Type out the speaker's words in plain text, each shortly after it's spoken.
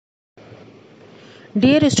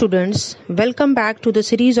Dear students, welcome back to the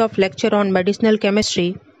series of lecture on medicinal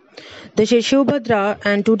chemistry. This is Shiv Bhadra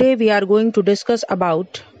and today we are going to discuss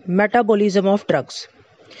about metabolism of drugs,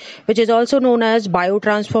 which is also known as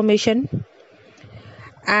biotransformation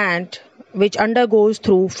and which undergoes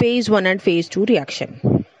through phase 1 and phase 2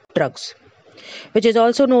 reaction. Drugs, which is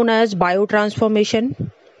also known as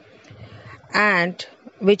biotransformation and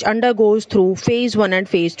which undergoes through phase 1 and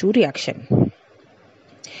phase 2 reaction.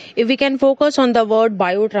 If we can focus on the word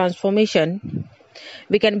biotransformation,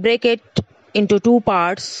 we can break it into two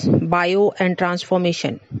parts, bio and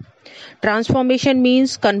transformation. Transformation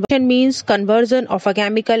means conversion of a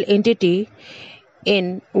chemical entity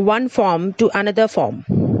in one form to another form.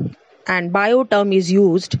 And bio term is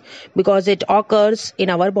used because it occurs in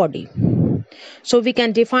our body. So we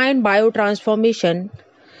can define biotransformation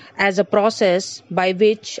as a process by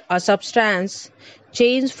which a substance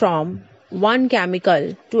changes from one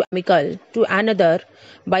chemical to another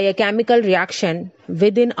by a chemical reaction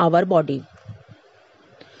within our body.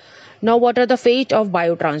 Now, what are the fates of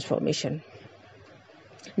biotransformation?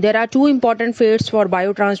 There are two important fates for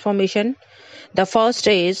biotransformation. The first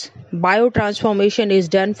is biotransformation is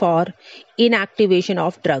done for inactivation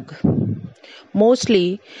of drug.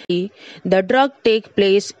 Mostly, the drug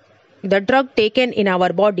taken in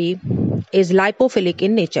our body is lipophilic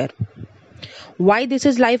in nature. Why this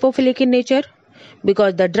is lipophilic in nature?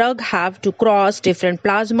 Because the drug have to cross different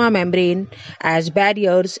plasma membrane as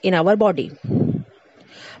barriers in our body.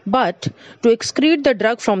 But to excrete the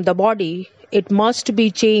drug from the body, it must be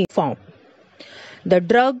changed form. The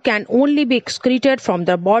drug can only be excreted from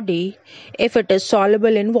the body if it is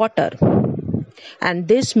soluble in water. And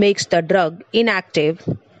this makes the drug inactive.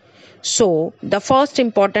 So, the first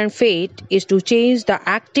important fate is to change the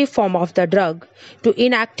active form of the drug to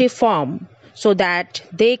inactive form so that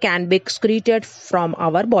they can be excreted from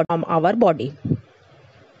our body.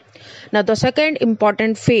 Now, the second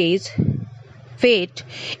important fate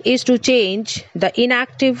is to change the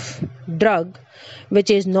inactive drug, which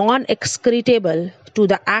is non-excretable, to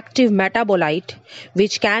the active metabolite,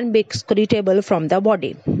 which can be excretable from the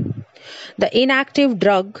body. The inactive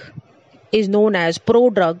drug is known as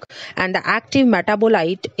prodrug, and the active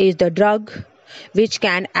metabolite is the drug which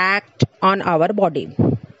can act on our body.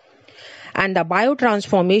 And the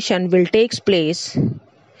biotransformation will take place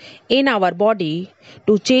in our body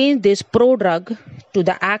to change this prodrug to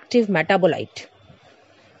the active metabolite.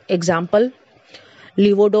 Example,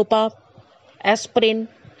 levodopa, aspirin,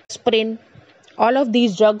 all of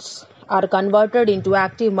these drugs are converted into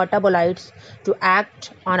active metabolites to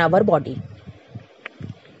act on our body.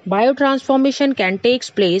 Biotransformation can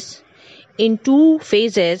take place in two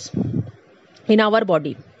phases in our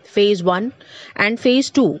body, phase 1 and phase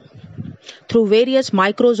 2, through various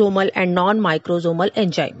microsomal and non-microsomal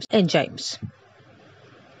enzymes.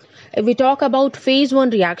 If we talk about phase 1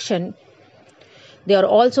 reaction, they are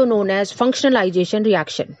also known as functionalization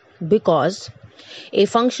reaction because a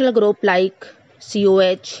functional group like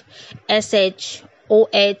COH, SH,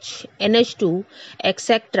 OH, NH2,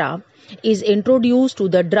 etc. is introduced to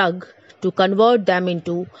the drug to convert them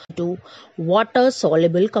into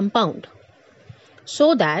water-soluble compound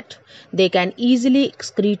so that they can easily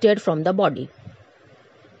excreted from the body.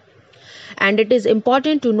 And it is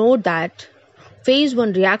important to note that phase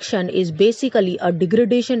 1 reaction is basically a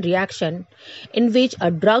degradation reaction in which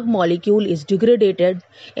a drug molecule is degraded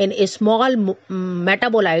in a small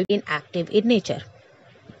metabolite inactive in nature.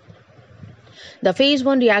 The phase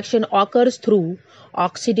 1 reaction occurs through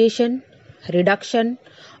oxidation, reduction,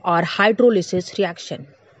 or hydrolysis reaction.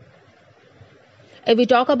 If we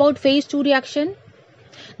talk about phase 2 reaction,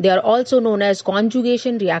 they are also known as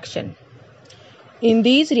conjugation reaction. In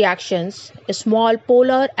these reactions, small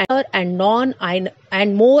polar and more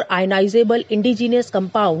ionizable indigenous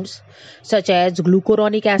compounds such as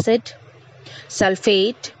glucuronic acid,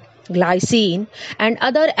 sulfate, glycine, and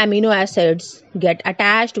other amino acids get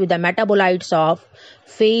attached with the metabolites of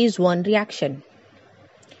phase 1 reaction.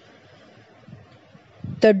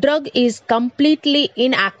 The drug is completely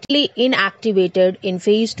inactivated in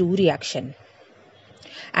phase 2 reaction.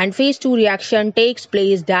 And phase 2 reaction takes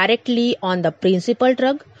place directly on the principal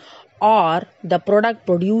drug or the product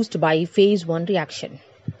produced by phase 1 reaction.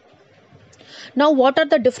 Now, what are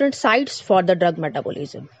the different sites for the drug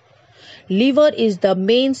metabolism? Liver is the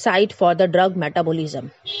main site for the drug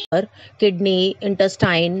metabolism. Kidney,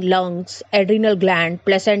 intestine, lungs, adrenal gland,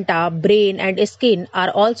 placenta, brain, and skin are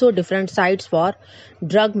also different sites for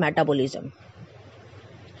drug metabolism.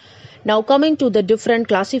 Now coming to the different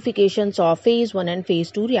classifications of phase 1 and phase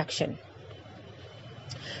 2 reaction.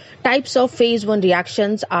 Types of phase 1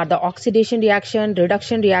 reactions are the oxidation reaction,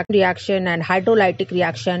 reduction reaction, and hydrolytic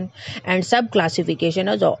reaction, and sub-classification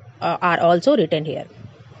are also written here.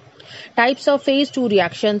 Types of phase 2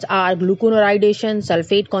 reactions are glucuronidation,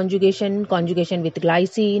 sulfate conjugation, conjugation with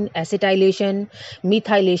glycine, acetylation,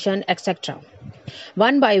 methylation, etc.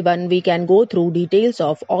 One by one, we can go through details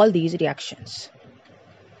of all these reactions.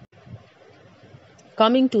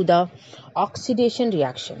 Coming to the oxidation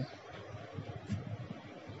reaction.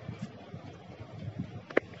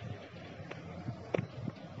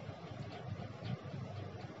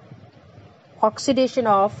 Oxidation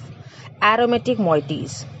of aromatic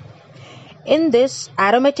moieties. In this,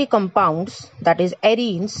 aromatic compounds, that is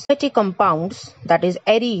arenes,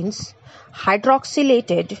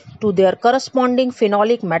 hydroxylated to their corresponding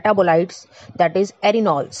phenolic metabolites, that is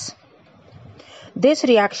arenols. This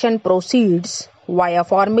reaction proceeds via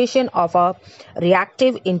formation of a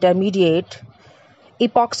reactive intermediate,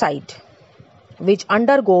 epoxide, which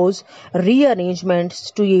undergoes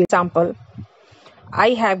rearrangements to yield example.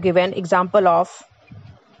 I have given example of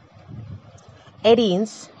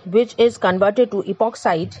arenes, which is converted to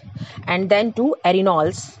epoxide and then to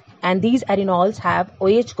arenols, and these arenols have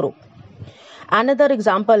OH group. Another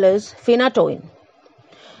example is phenatoin.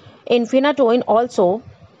 In phenatoin also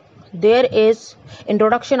there is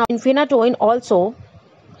introduction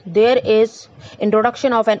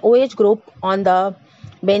of an OH group on the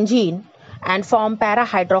benzene and form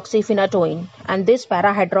para-hydroxyphenatoin, and this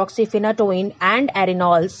para-hydroxyphenatoin and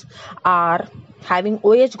arenols are having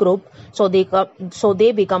OH group, so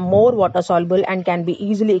they become more water soluble and can be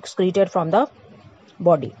easily excreted from the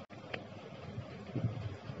body.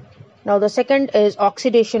 Now the second is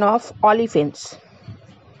oxidation of olefins.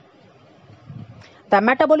 The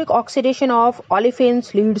metabolic oxidation of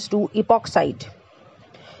olefins leads to epoxide.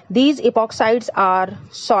 These epoxides are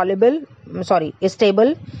stable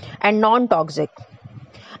and non-toxic,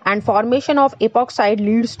 and formation of epoxide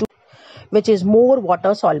leads to which is more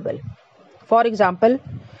water soluble. For example,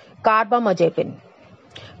 carbamazepine.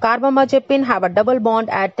 Carbamazepine have a double bond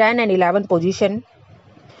at 10 and 11 position,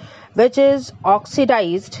 which is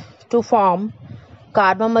oxidized to form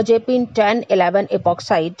carbamazepine 10-11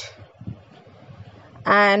 epoxide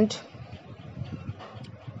and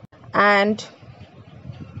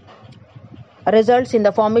results in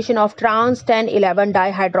the formation of trans 10-11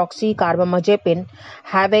 dihydroxy carbamazepine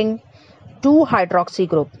having 2 hydroxy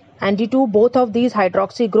group, and due to both of these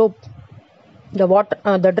hydroxy group,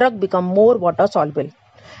 the drug become more water soluble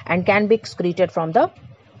and can be excreted from the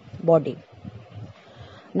body.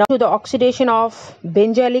 Now to the oxidation of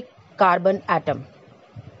benzylic carbon atom.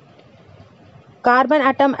 Carbon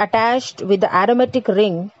atom attached with the aromatic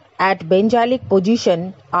ring at benzylic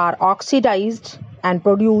position are oxidized and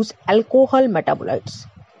produce alcohol metabolites.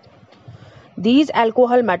 These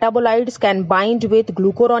alcohol metabolites can bind with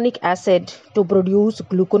glucuronic acid to produce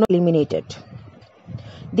glucuronidation eliminated.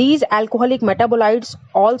 These alcoholic metabolites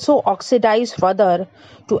also oxidize further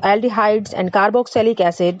to aldehydes and carboxylic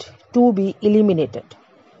acid to be eliminated.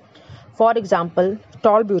 For example,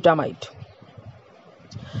 tolbutamide.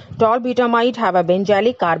 Tolbutamide have a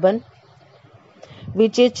benzylic carbon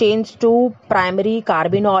which is changed to primary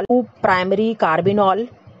carbinol,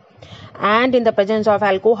 and in the presence of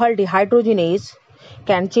alcohol dehydrogenase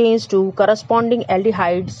can change to corresponding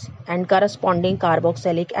aldehydes and corresponding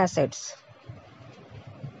carboxylic acids.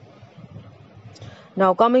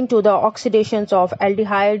 Now coming to the oxidations of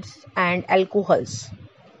aldehydes and alcohols.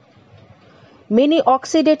 Many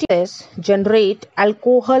oxidatives generate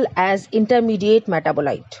alcohol as intermediate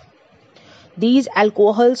metabolite. These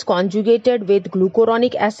alcohols conjugated with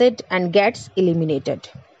glucuronic acid and gets eliminated.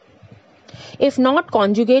 If not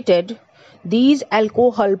conjugated, these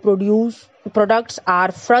alcohol products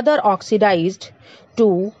are further oxidized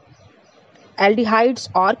to aldehydes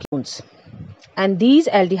or ketones, and these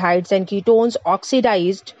aldehydes and ketones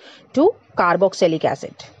oxidized to carboxylic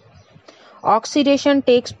acid. Oxidation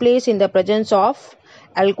takes place in the presence of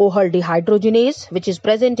alcohol dehydrogenase, which is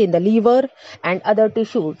present in the liver and other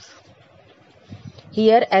tissues.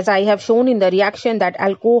 Here, as I have shown in the reaction, that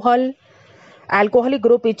alcoholic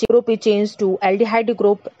group is changed to aldehyde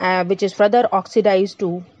group, which is further oxidized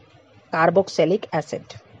to carboxylic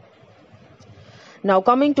acid. Now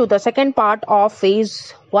coming to the second part of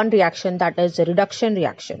phase 1 reaction, that is reduction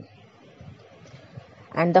reaction.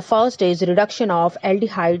 And the first is reduction of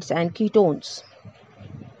aldehydes and ketones.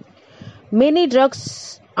 Many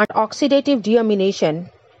drugs undergoes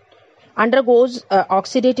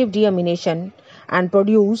oxidative deamination and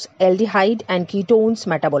produce aldehyde and ketones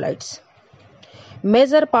metabolites.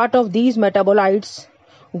 Major part of these metabolites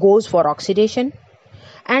goes for oxidation,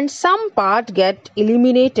 and some part get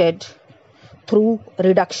eliminated through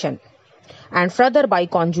reduction and further by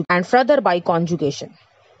conjugation.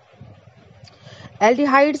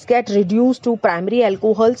 Aldehydes get reduced to primary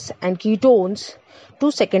alcohols and ketones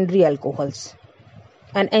to secondary alcohols.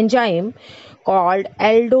 An enzyme called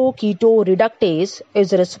aldoketoreductase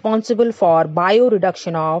is responsible for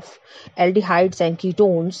bioreduction of aldehydes and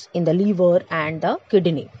ketones in the liver and the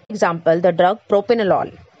kidney. Example, the drug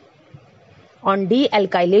propranolol on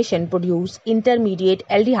dealkylation produce intermediate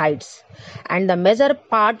aldehydes, and the major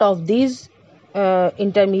part of these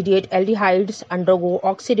intermediate aldehydes undergo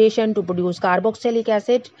oxidation to produce carboxylic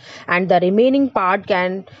acid, and the remaining part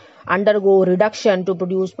can undergo reduction to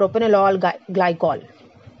produce propranolol glycol.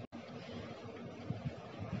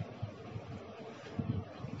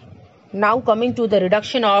 Now coming to the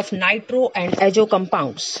reduction of nitro and azo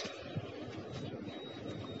compounds.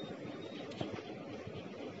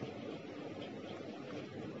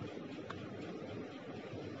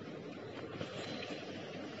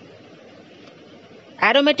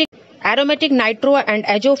 Aromatic nitro and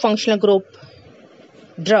azo functional group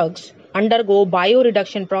drugs undergo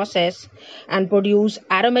bioreduction process and produce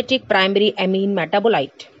aromatic primary amine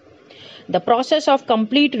metabolite. The process of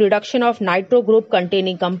complete reduction of nitro group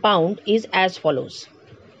containing compound is as follows.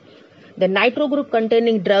 The nitro group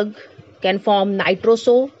containing drug can form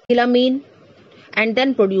nitroso-ethylamine and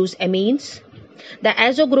then produce amines. The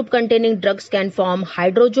azo group containing drugs can form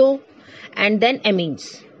hydrojo and then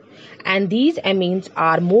amines. And these amines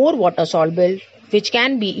are more water soluble, which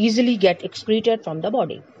can be easily get excreted from the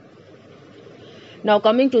body. Now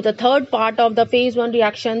coming to the third part of the phase 1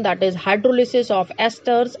 reaction, that is hydrolysis of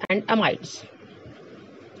esters and amides.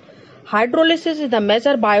 Hydrolysis is the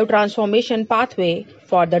major biotransformation pathway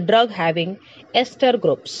for the drug having ester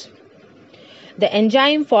groups. The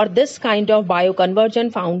enzyme for this kind of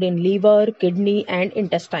bioconversion found in liver, kidney and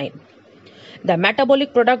intestine. The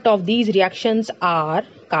metabolic product of these reactions are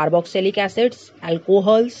carboxylic acids,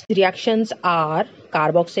 alcohols. Reactions are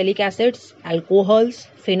carboxylic acids, alcohols,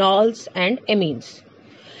 phenols and amines.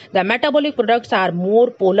 The metabolic products are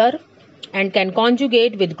more polar and can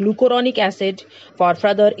conjugate with glucuronic acid for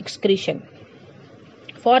further excretion.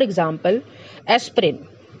 For example, aspirin.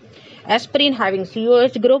 Aspirin having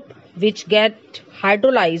COH group which get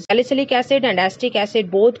hydrolyzed. Salicylic acid and acetic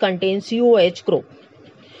acid both contain COH group.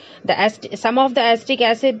 Some of the acetic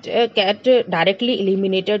acid get directly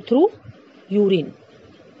eliminated through urine.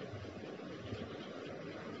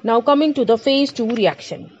 Now coming to the phase 2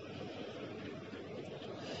 reaction.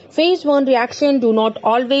 Phase 1 reaction do not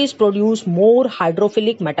always produce more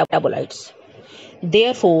hydrophilic metabolites.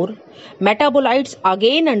 Therefore, metabolites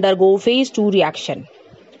again undergo phase 2 reaction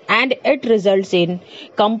and it results in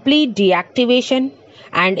complete deactivation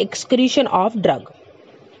and excretion of drug.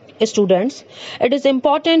 Students, it is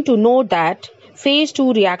important to note that phase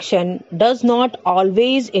 2 reaction does not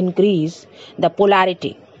always increase the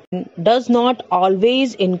polarity.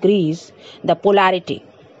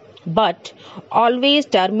 But always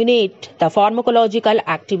terminate the pharmacological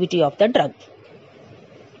activity of the drug.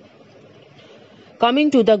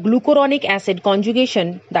 Coming to the glucuronic acid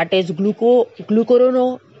conjugation, that is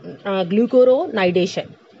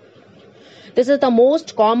glucuronidation. This is the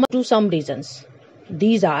most common to some reasons.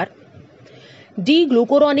 These are: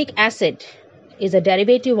 D-glucuronic acid is a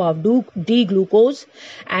derivative of D-glucose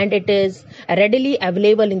and it is readily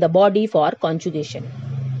available in the body for conjugation.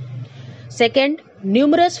 Second,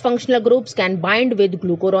 numerous functional groups can bind with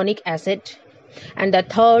glucuronic acid. And the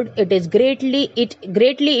third, it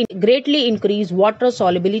greatly increase water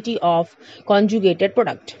solubility of conjugated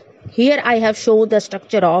product. Here I have shown the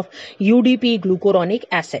structure of UDP glucuronic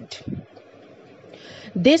acid.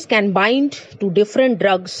 This can bind to different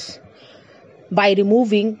drugs by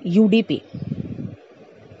removing UDP.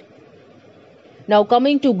 Now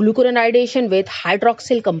coming to glucuronidation with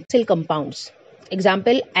hydroxyl compounds.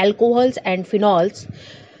 Example, alcohols and phenols.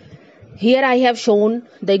 Here I have shown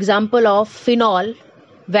the example of phenol.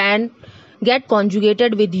 When get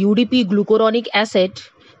conjugated with UDP glucuronic acid,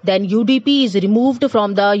 then UDP is removed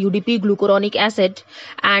from the UDP glucuronic acid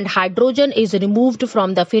and hydrogen is removed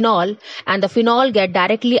from the phenol, and the phenol get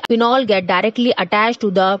directly attached to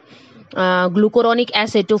the glucuronic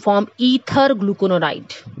acid to form ether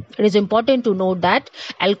glucuronide. It is important to note that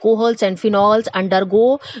alcohols and phenols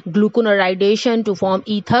undergo glucuronidation to form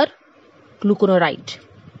ether glucuronide.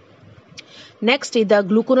 Next is the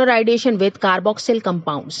glucuronidation with carboxyl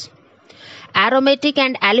compounds. Aromatic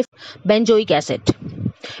and benzoic acid.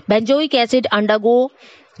 Benzoic acid undergo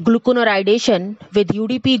glucuronidation with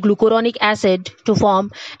UDP glucuronic acid to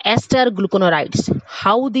form ester glucuronides.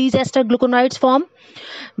 How these ester glucuronides form?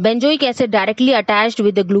 Benzoic acid directly attached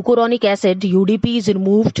with the glucuronic acid, UDP is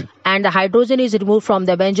removed and the hydrogen is removed from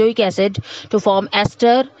the benzoic acid to form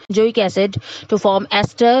ester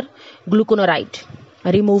glucuronide,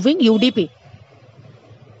 removing UDP.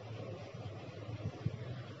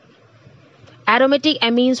 Aromatic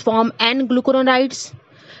amines form N-glucuronides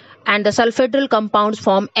and the sulfatal compounds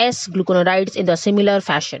form S-glucuronides in the similar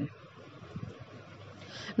fashion.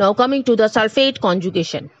 Now coming to the sulfate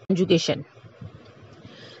conjugation.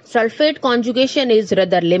 Sulfate conjugation is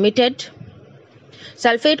rather limited.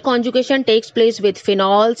 Sulfate conjugation takes place with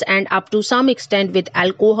phenols and up to some extent with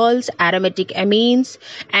alcohols, aromatic amines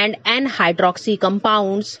and N-hydroxy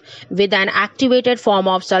compounds with an activated form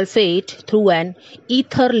of sulfate through an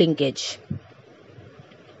ether linkage.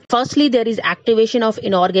 Firstly, there is activation of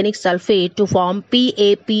inorganic sulfate to form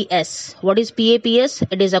PAPS. What is PAPS?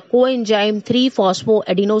 It is a coenzyme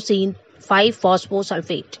 3-phosphoadenosine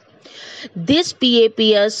 5-phosphosulfate. This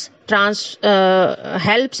PAPS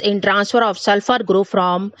helps in transfer of sulfur group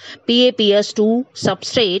from PAPS to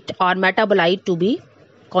substrate or metabolite to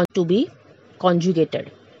be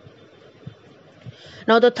conjugated.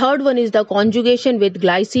 Now the third one is the conjugation with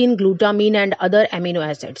glycine, glutamine and other amino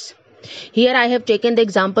acids. Here I have taken the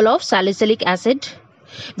example of salicylic acid,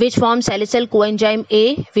 which forms salicyl coenzyme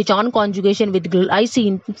A, which on conjugation with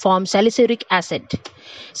glycine forms salicylic acid.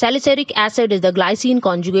 Salicylic acid is the glycine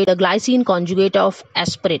conjugate of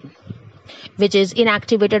aspirin, which is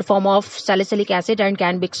inactivated form of salicylic acid and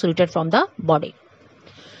can be excreted from the body.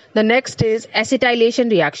 The next is acetylation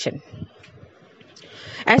reaction.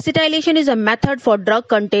 Acetylation is a method for drug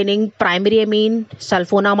containing primary amine,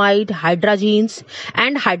 sulfonamide, hydrazines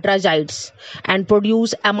and hydrazides and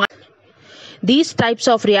produce amine. These types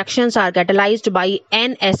of reactions are catalyzed by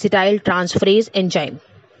N-acetyl transferase enzyme.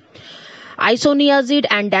 Isoniazid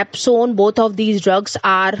and dapsone, both of these drugs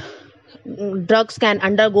can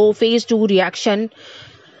undergo phase 2 reaction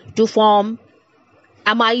to form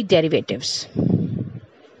amide derivatives.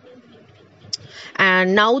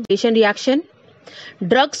 And now the reaction.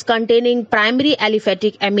 Drugs containing primary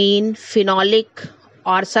aliphatic amine, phenolic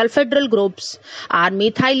or sulfhydryl groups are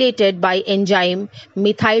methylated by enzyme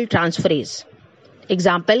methyl transferase.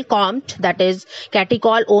 Example, COMT, that is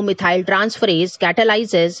catechol O-methyl transferase,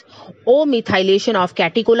 catalyzes O-methylation of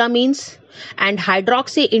catecholamines, and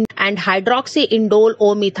hydroxyindole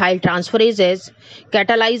O-methyl transferases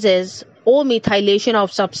catalyzes O-methylation of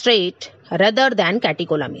substrate rather than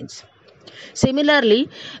catecholamines. Similarly,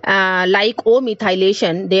 like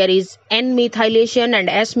O-methylation, there is N-methylation and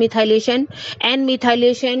S-methylation.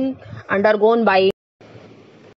 N-methylation undergone by